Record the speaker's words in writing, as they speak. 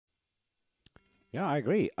Yeah, I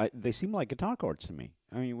agree. They seem like guitar chords to me.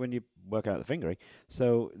 I mean, when you work out the fingering.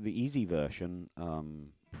 So the easy version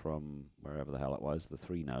from wherever the hell it was, the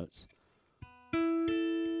three notes.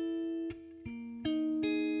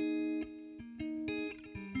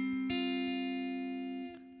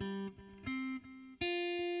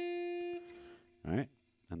 Right?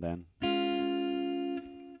 And then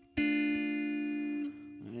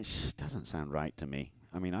it just doesn't sound right to me.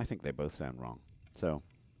 I mean, I think they both sound wrong. So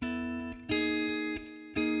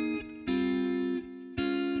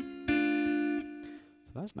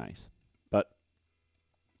that's nice. But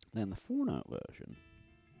then the four-note version,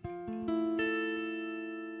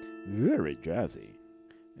 very jazzy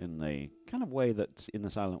in the kind of way that's in the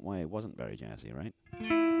Silent Way wasn't very jazzy, right?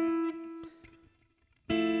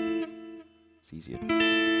 It's easier.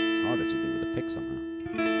 It's harder to do with a pick somehow.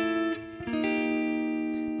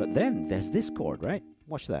 But then there's this chord, right?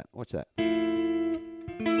 Watch that. Watch that.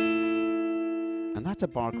 And that's a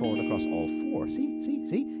bar chord across all four. See? See?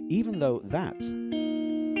 See? Even though that's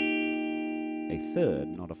a third,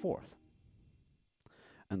 not a fourth.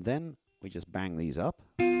 And then we just bang these up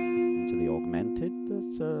into the augmented.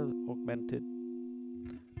 That's augmented.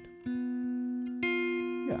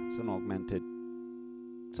 Yeah, it's an augmented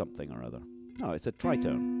something or other. No, it's a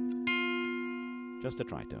tritone. Just a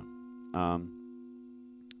tritone.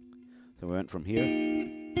 So we went from here,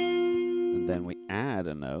 and then we add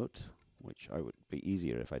a note, which I would be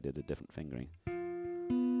easier if I did a different fingering.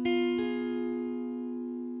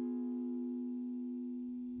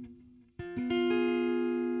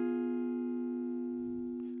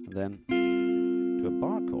 And then to a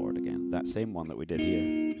bar chord again, that same one that we did here.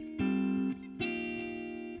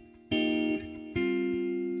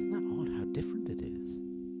 Isn't that odd how different it is?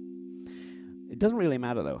 It doesn't really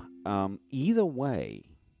matter though. Either way,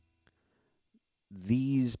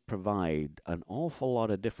 these provide an awful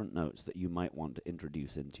lot of different notes that you might want to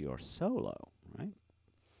introduce into your solo, right?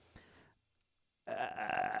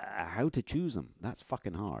 How to choose them? That's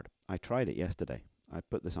fucking hard. I tried it yesterday. I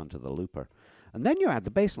put this onto the looper. And then you add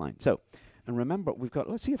the bass line. So, and remember, we've got,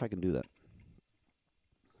 let's see if I can do that.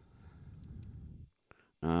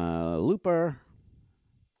 Looper.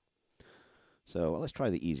 So let's try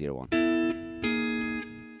the easier one.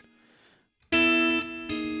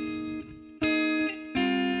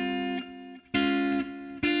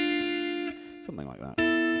 Something like that.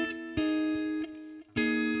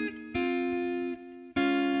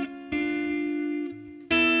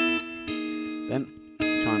 Then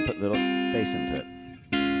try and put the bass into it.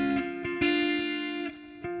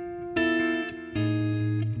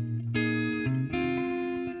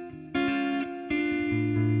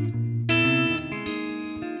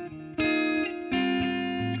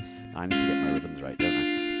 I need to get my rhythms right, don't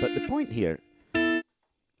I? But the point here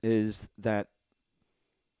is that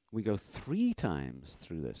we go 3 times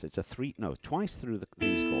through this. It's a twice through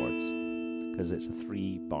these chords, because it's a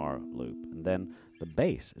 3-bar loop. And then the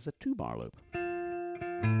bass is a 2-bar loop.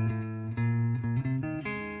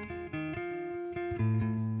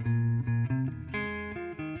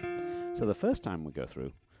 So the first time we go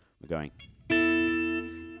through, we're going. Then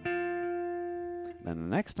the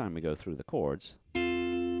next time we go through the chords,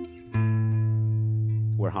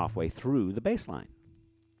 we're halfway through the bass line.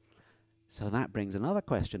 So that brings another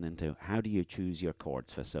question into how do you choose your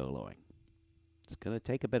chords for soloing? It's going to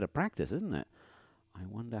take a bit of practice, isn't it? I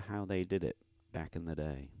wonder how they did it back in the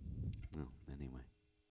day. Well, anyway.